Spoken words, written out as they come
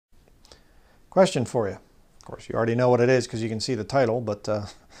Question for you. Of course, you already know what it is because you can see the title, but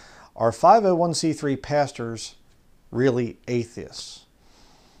are 501c3 pastors really atheists?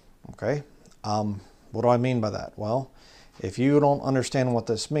 Okay. What do I mean by that? Well, if you don't understand what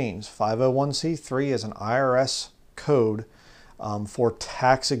this means, 501c3 is an IRS code for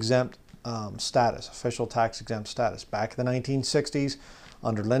tax-exempt status, official tax-exempt status. Back in the 1960s,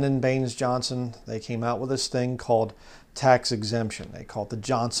 under Lyndon Baines Johnson, they came out with this thing called tax exemption. They call it the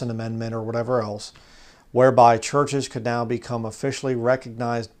Johnson Amendment or whatever else, whereby churches could now become officially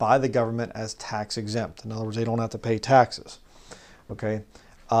recognized by the government as tax exempt. In other words, they don't have to pay taxes. Okay,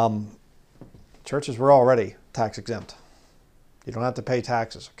 churches were already tax exempt. You don't have to pay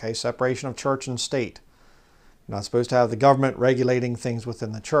taxes. Okay, separation of church and state. You're not supposed to have the government regulating things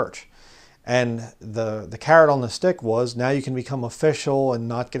within the church. And the carrot on the stick was now you can become official and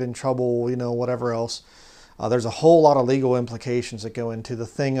not get in trouble, you know, whatever else. There's a whole lot of legal implications that go into the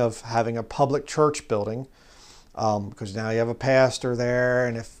thing of having a public church building, because now you have a pastor there,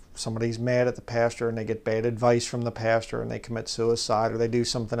 and if somebody's mad at the pastor and they get bad advice from the pastor and they commit suicide or they do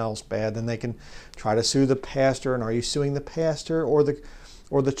something else bad, then they can try to sue the pastor. And are you suing the pastor or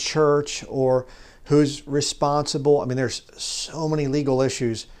the church, or who's responsible? I mean, there's so many legal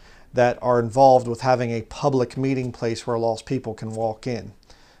issues that are involved with having a public meeting place where lost people can walk in.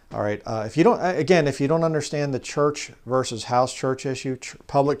 All right. If you don't understand the church versus house church issue,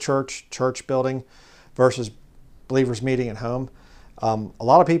 public church, church building versus believers meeting at home, a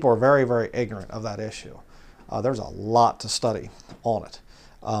lot of people are very, very ignorant of that issue. There's a lot to study on it.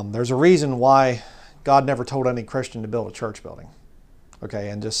 There's a reason why God never told any Christian to build a church building, okay,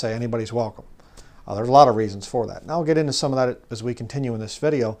 and just say anybody's welcome. There's a lot of reasons for that. And I'll get into some of that as we continue in this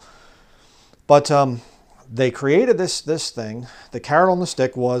video. But they created this thing. The carrot on the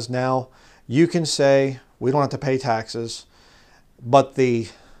stick was now you can say we don't have to pay taxes, but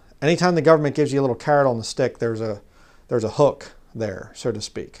anytime the government gives you a little carrot on the stick, there's a hook there, so to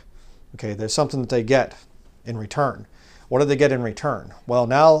speak. Okay, there's something that they get in return. What do they get in return? Well,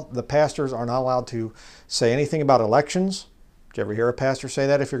 now the pastors are not allowed to say anything about elections. Did you ever hear a pastor say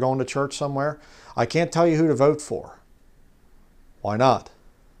that if you're going to church somewhere? I can't tell you who to vote for. Why not?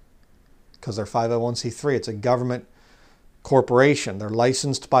 Because they're 501c3. It's a government corporation. They're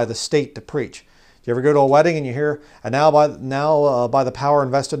licensed by the state to preach. Do you ever go to a wedding and you hear, and now by the power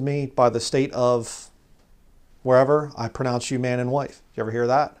invested in me by the state of wherever, I pronounce you man and wife. Do you ever hear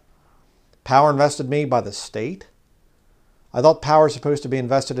that? Power invested in me by the state? I thought power is supposed to be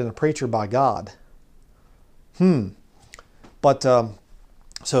invested in a preacher by God. But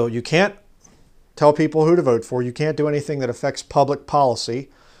so you can't tell people who to vote for. You can't do anything that affects public policy.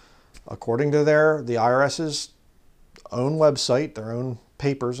 According to the IRS's own website, their own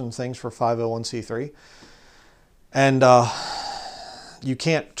papers and things for 501c3. And you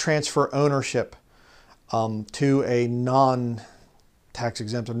can't transfer ownership to a non-tax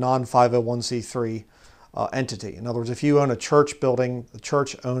exempt or non-501c3 entity. In other words, if you own a church building, the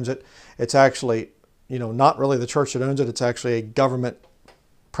church owns it. It's actually, not really the church that owns it. It's actually a government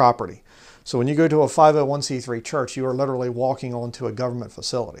property. So when you go to a 501c3 church, you are literally walking onto a government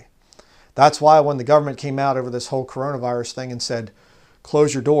facility. That's why when the government came out over this whole coronavirus thing and said,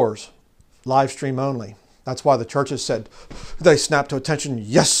 close your doors, live stream only. That's why the churches said, they snapped to attention,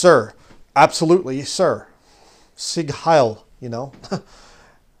 yes, sir. Absolutely, yes, sir. Sig Heil,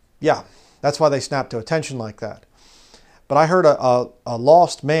 Yeah, that's why they snapped to attention like that. But I heard a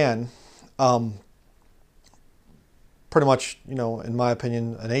lost man, pretty much, in my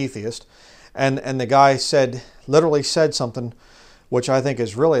opinion, an atheist. And the guy literally said something which I think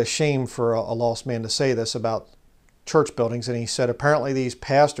is really a shame for a lost man to say this about church buildings. And he said, apparently these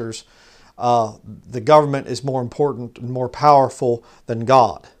pastors, the government is more important and more powerful than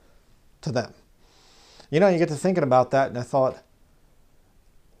God to them. You get to thinking about that, and I thought,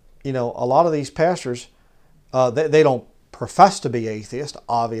 a lot of these pastors, they don't profess to be atheist,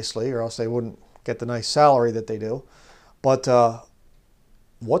 obviously, or else they wouldn't get the nice salary that they do. But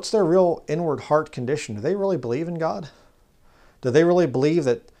what's their real inward heart condition? Do they really believe in God? Do they really believe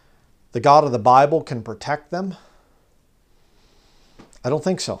that the God of the Bible can protect them? I don't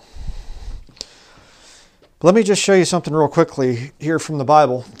think so. But let me just show you something real quickly here from the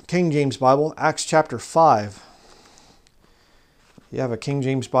Bible, King James Bible, Acts chapter 5. You have a King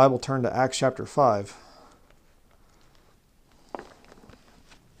James Bible, turn to Acts chapter 5.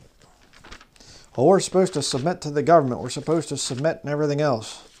 Well, we're supposed to submit to the government. We're supposed to submit and everything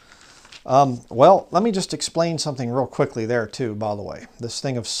else. Well, let me just explain something real quickly there too, by the way. This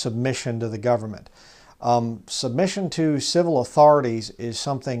thing of submission to the government. Submission to civil authorities is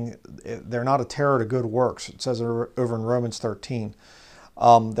something, they're not a terror to good works. It says over in Romans 13.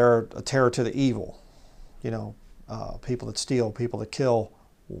 They're a terror to the evil. People that steal, people that kill,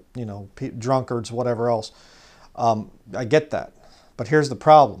 drunkards, whatever else. I get that. But here's the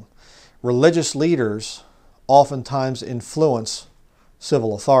problem. Religious leaders oftentimes influence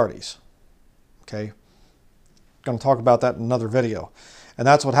civil authorities. Okay? Going to talk about that in another video. And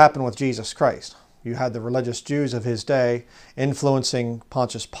that's what happened with Jesus Christ. You had the religious Jews of his day influencing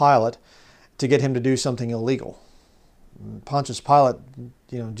Pontius Pilate to get him to do something illegal. Pontius Pilate,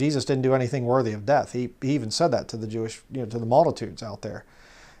 Jesus didn't do anything worthy of death. He even said that to the Jewish, to the multitudes out there,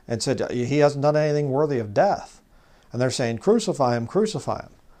 and said he hasn't done anything worthy of death. And they're saying, crucify him, crucify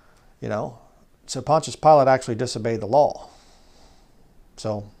him. So Pontius Pilate actually disobeyed the law.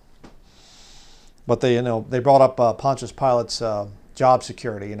 So, but they brought up Pontius Pilate's job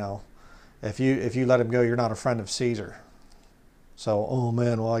security. If you let him go, you're not a friend of Caesar. So, oh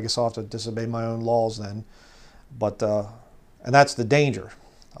man, well, I guess I'll have to disobey my own laws then. But and that's the danger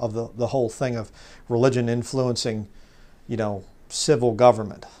of the whole thing of religion influencing, civil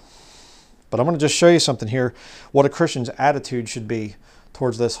government. But I'm going to just show you something here, what a Christian's attitude should be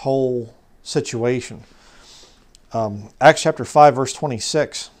towards this whole situation. Acts chapter 5, verse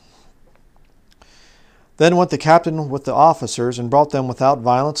 26. Then went the captain with the officers and brought them without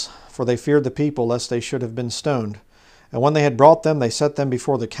violence, for they feared the people, lest they should have been stoned. And when they had brought them, they set them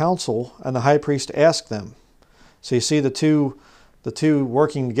before the council, and the high priest asked them. So you see the two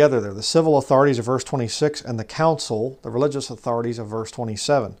working together there. The civil authorities of verse 26 and the council, the religious authorities of verse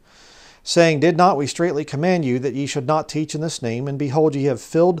 27. Saying, Did not we straitly command you that ye should not teach in this name? And behold, ye have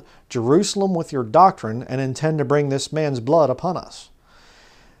filled Jerusalem with your doctrine, and intend to bring this man's blood upon us.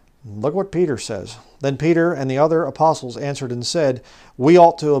 Look what Peter says. Then Peter and the other apostles answered and said, We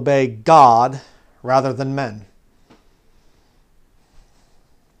ought to obey God rather than men.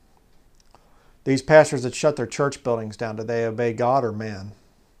 These pastors that shut their church buildings down, did they obey God or man?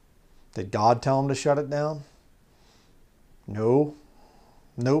 Did God tell them to shut it down? No.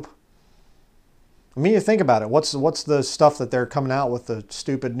 Nope. I mean, you think about it. What's the stuff that they're coming out with, the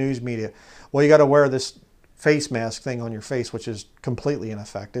stupid news media? Well, you got to wear this face mask thing on your face, which is completely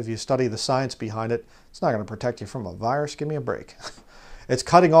ineffective. You study the science behind it. It's not going to protect you from a virus. Give me a break. It's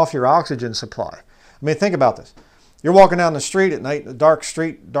cutting off your oxygen supply. I mean, think about this. You're walking down the street at night, a dark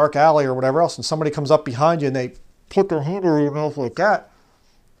street, dark alley or whatever else, and somebody comes up behind you and they put their hand over your mouth like that,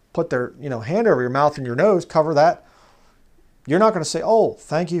 put their hand over your mouth and your nose, cover that. You're not going to say, oh,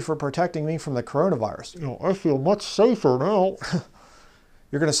 thank you for protecting me from the coronavirus. I feel much safer now.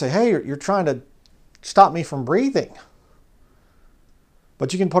 You're going to say, hey, you're trying to stop me from breathing.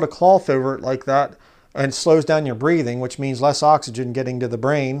 But you can put a cloth over it like that and it slows down your breathing, which means less oxygen getting to the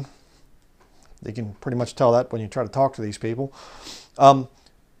brain. You can pretty much tell that when you try to talk to these people.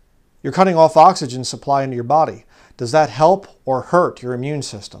 You're cutting off oxygen supply into your body. Does that help or hurt your immune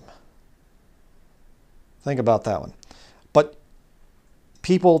system? Think about that one. But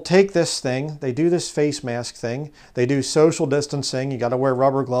people take this thing, they do this face mask thing, they do social distancing, you got to wear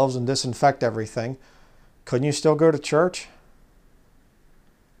rubber gloves and disinfect everything. Couldn't you still go to church?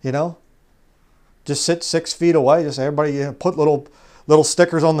 Just sit 6 feet away, just everybody put little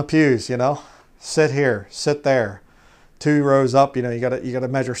stickers on the pews, Sit here, sit there. 2 rows up, you got to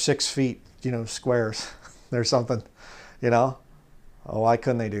measure 6 feet, squares. There's something, Oh, why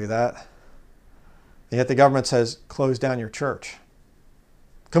couldn't they do that? And yet the government says, close down your church.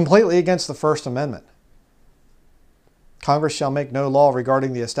 Completely against the First Amendment. Congress shall make no law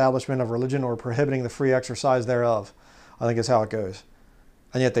regarding the establishment of religion or prohibiting the free exercise thereof. I think is how it goes.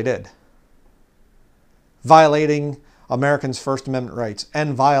 And yet they did. Violating Americans' First Amendment rights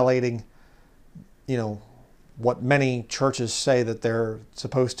and violating, what many churches say that they're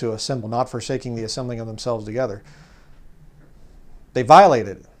supposed to assemble, not forsaking the assembling of themselves together. They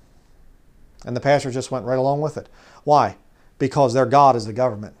violated it. And the pastor just went right along with it. Why? Because their God is the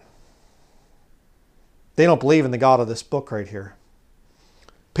government. They don't believe in the God of this book right here.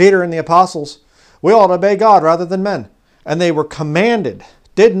 Peter and the apostles, we ought to obey God rather than men. And they were commanded.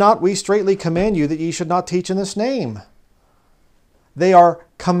 Did not we straitly command you that ye should not teach in this name? They are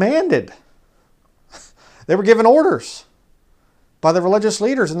commanded. They were given orders by the religious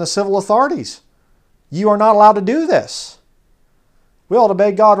leaders and the civil authorities. You are not allowed to do this. We ought to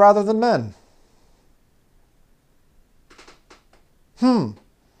obey God rather than men. And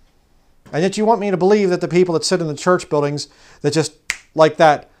yet you want me to believe that the people that sit in the church buildings that just like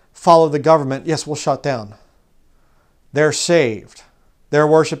that follow the government, yes, we'll shut down. They're saved. They're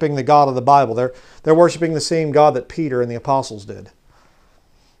worshiping the God of the Bible. They're worshiping the same God that Peter and the apostles did.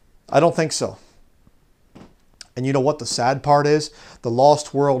 I don't think so. And you know what the sad part is? The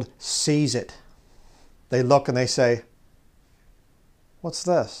lost world sees it. They look and they say, What's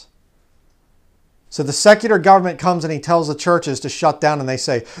this? So the secular government comes and he tells the churches to shut down and they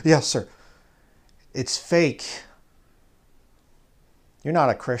say, yes, sir, it's fake. You're not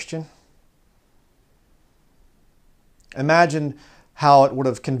a Christian. Imagine how it would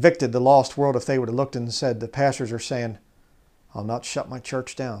have convicted the lost world if they would have looked and said, the pastors are saying, I'll not shut my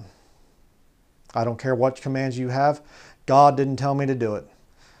church down. I don't care what commands you have. God didn't tell me to do it.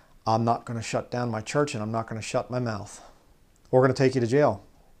 I'm not going to shut down my church and I'm not going to shut my mouth. We're going to take you to jail.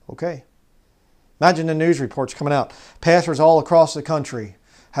 Okay. Imagine the news reports coming out. Pastors all across the country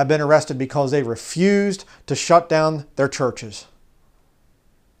have been arrested because they refused to shut down their churches.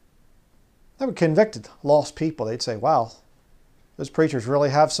 That would convict lost people. They'd say, wow, those preachers really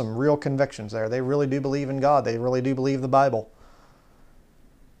have some real convictions there. They really do believe in God. They really do believe the Bible.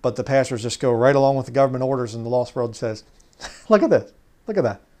 But the pastors just go right along with the government orders and the lost world says, look at this. Look at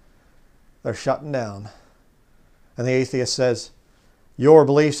that. They're shutting down. And the atheist says, your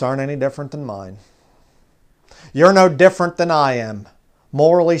beliefs aren't any different than mine. You're no different than I am.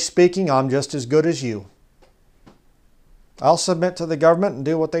 Morally speaking, I'm just as good as you. I'll submit to the government and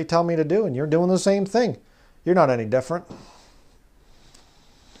do what they tell me to do, and you're doing the same thing. You're not any different.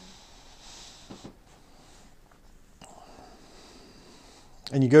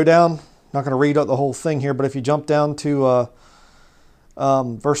 And you go down, not going to read out the whole thing here, but if you jump down to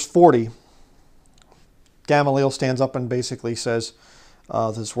verse 40, Gamaliel stands up and basically says,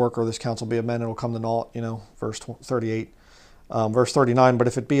 this work or this counsel be of men, it will come to naught, verse 38. Verse 39, but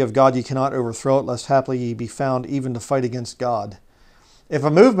if it be of God, ye cannot overthrow it, lest haply ye be found even to fight against God. If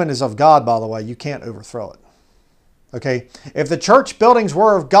a movement is of God, by the way, you can't overthrow it. Okay? If the church buildings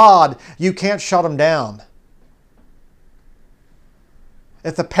were of God, you can't shut them down.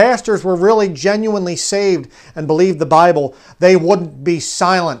 If the pastors were really genuinely saved and believed the Bible, they wouldn't be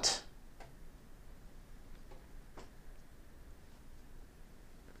silent.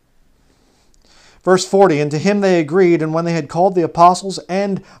 Verse 40, and to him they agreed, and when they had called the apostles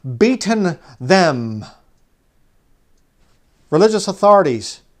and beaten them. Religious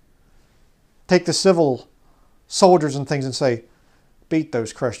authorities take the civil soldiers and things and say, beat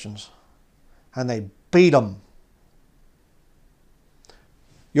those Christians. And they beat them.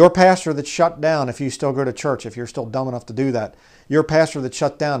 Your pastor that's shut down, if you still go to church, if you're still dumb enough to do that, your pastor that's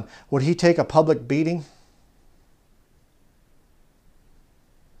shut down, would he take a public beating?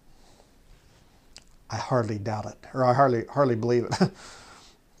 I hardly doubt it, or I hardly believe it.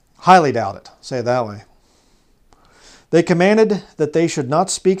 Highly doubt it, say it that way. They commanded that they should not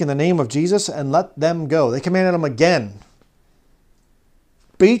speak in the name of Jesus and let them go. They commanded them again.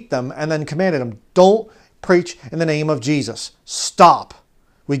 Beat them and then commanded them, don't preach in the name of Jesus. Stop.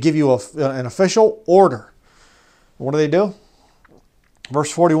 We give you an official order. What do?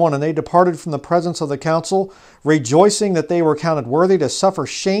 Verse 41, and they departed from the presence of the council, rejoicing that they were counted worthy to suffer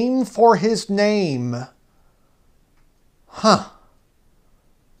shame for his name. Oh,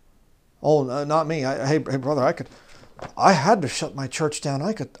 not me. Hey, brother, I had to shut my church down.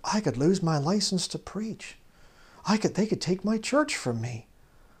 I could lose my license to preach. They could take my church from me.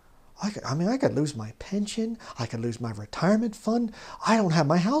 I could lose my pension. I could lose my retirement fund. I don't have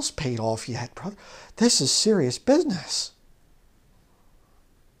my house paid off yet, brother. This is serious business.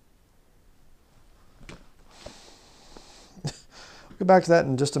 We'll get back to that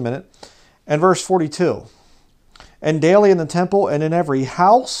in just a minute. And verse 42. And daily in the temple and in every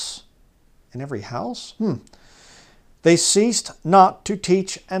house. In every house? They ceased not to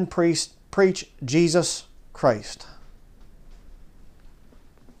teach and preach Jesus Christ.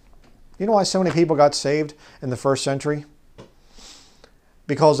 You know why so many people got saved in the first century?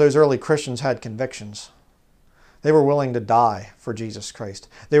 Because those early Christians had convictions. They were willing to die for Jesus Christ.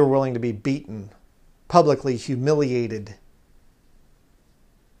 They were willing to be beaten, publicly humiliated.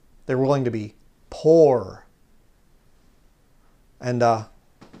 They were willing to be poor. And they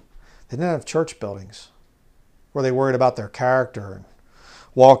didn't have church buildings where they worried about their character and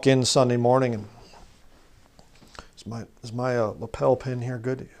walk in Sunday morning and is my lapel pin here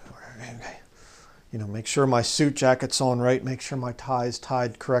good? Okay. Make sure my suit jacket's on right. Make sure my tie's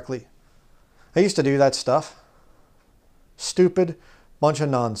tied correctly. I used to do that stuff. Stupid bunch of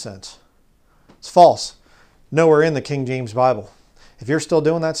nonsense. It's false. Nowhere in the King James Bible. If you're still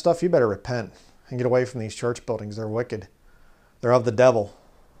doing that stuff, you better repent and get away from these church buildings. They're wicked. They're of the devil.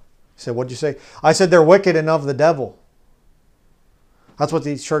 You said, what'd you say? I said they're wicked and of the devil. That's what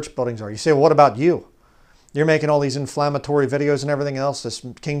these church buildings are. You say, well, what about you? You're making all these inflammatory videos and everything else, this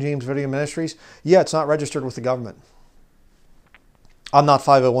King James Video Ministries. Yeah, it's not registered with the government. I'm not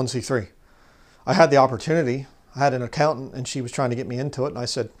 501c3. I had the opportunity. I had an accountant and she was trying to get me into it. And I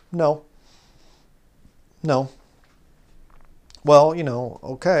said, no. well,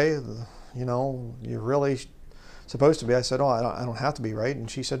 okay, you're really supposed to be. I said, oh, I don't have to be, right? And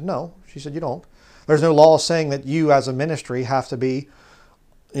she said, no. She said, you don't. There's no law saying that you as a ministry have to be,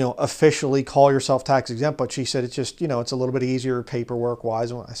 officially call yourself tax exempt. But she said, it's just, it's a little bit easier paperwork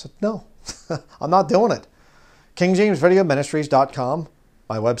wise. I said, no, I'm not doing it. KingJamesVideoMinistries.com,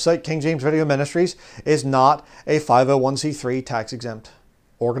 my website, King James Video Ministries, is not a 501c3 tax exempt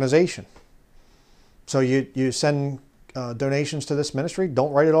organization. So you send donations to this ministry,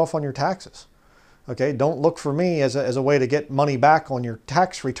 don't write it off on your taxes. Okay, don't look for me as a way to get money back on your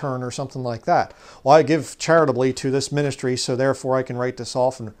tax return or something like that. Well, I give charitably to this ministry, so therefore I can write this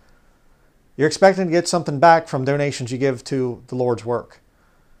off. And you're expecting to get something back from donations you give to the Lord's work.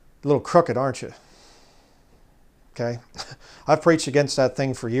 A little crooked, aren't you? Okay, I've preached against that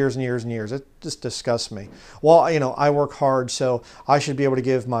thing for years and years and years. It just disgusts me. Well, I work hard, so I should be able to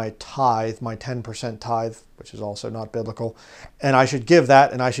give my tithe, my 10% tithe, which is also not biblical, and I should give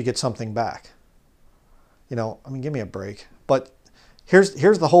that and I should get something back. Give me a break. But here's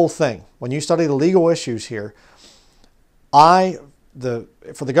the whole thing. When you study the legal issues here, for the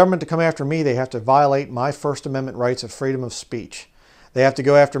government to come after me, they have to violate my First Amendment rights of freedom of speech. They have to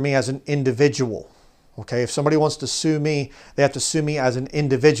go after me as an individual. Okay, if somebody wants to sue me, they have to sue me as an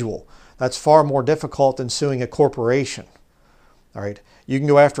individual. That's far more difficult than suing a corporation. All right, you can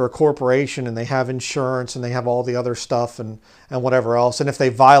go after a corporation and they have insurance and they have all the other stuff and whatever else. And if they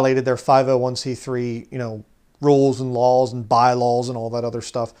violated their 501c3, rules and laws and bylaws and all that other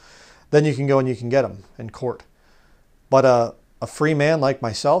stuff, then you can go and you can get them in court. But a free man like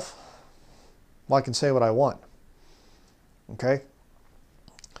myself, well, I can say what I want. Okay,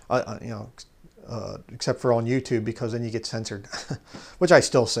 except for on YouTube, because then you get censored, which I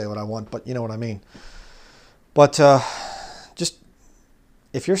still say what I want, but you know what I mean. But just,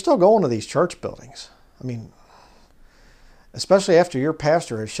 if you're still going to these church buildings, especially after your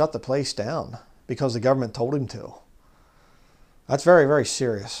pastor has shut the place down because the government told him to, that's very, very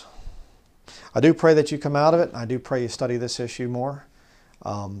serious. I do pray that you come out of it, and I do pray you study this issue more.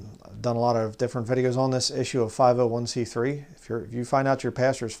 I've done a lot of different videos on this issue of 501c3. If you find out your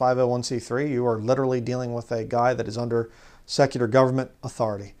pastor is 501c3, you are literally dealing with a guy that is under secular government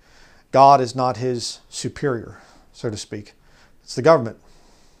authority. God is not his superior, so to speak. It's the government.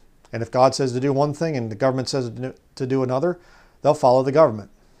 And if God says to do one thing and the government says to do another, they'll follow the government.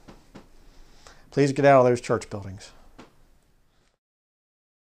 Please get out of those church buildings.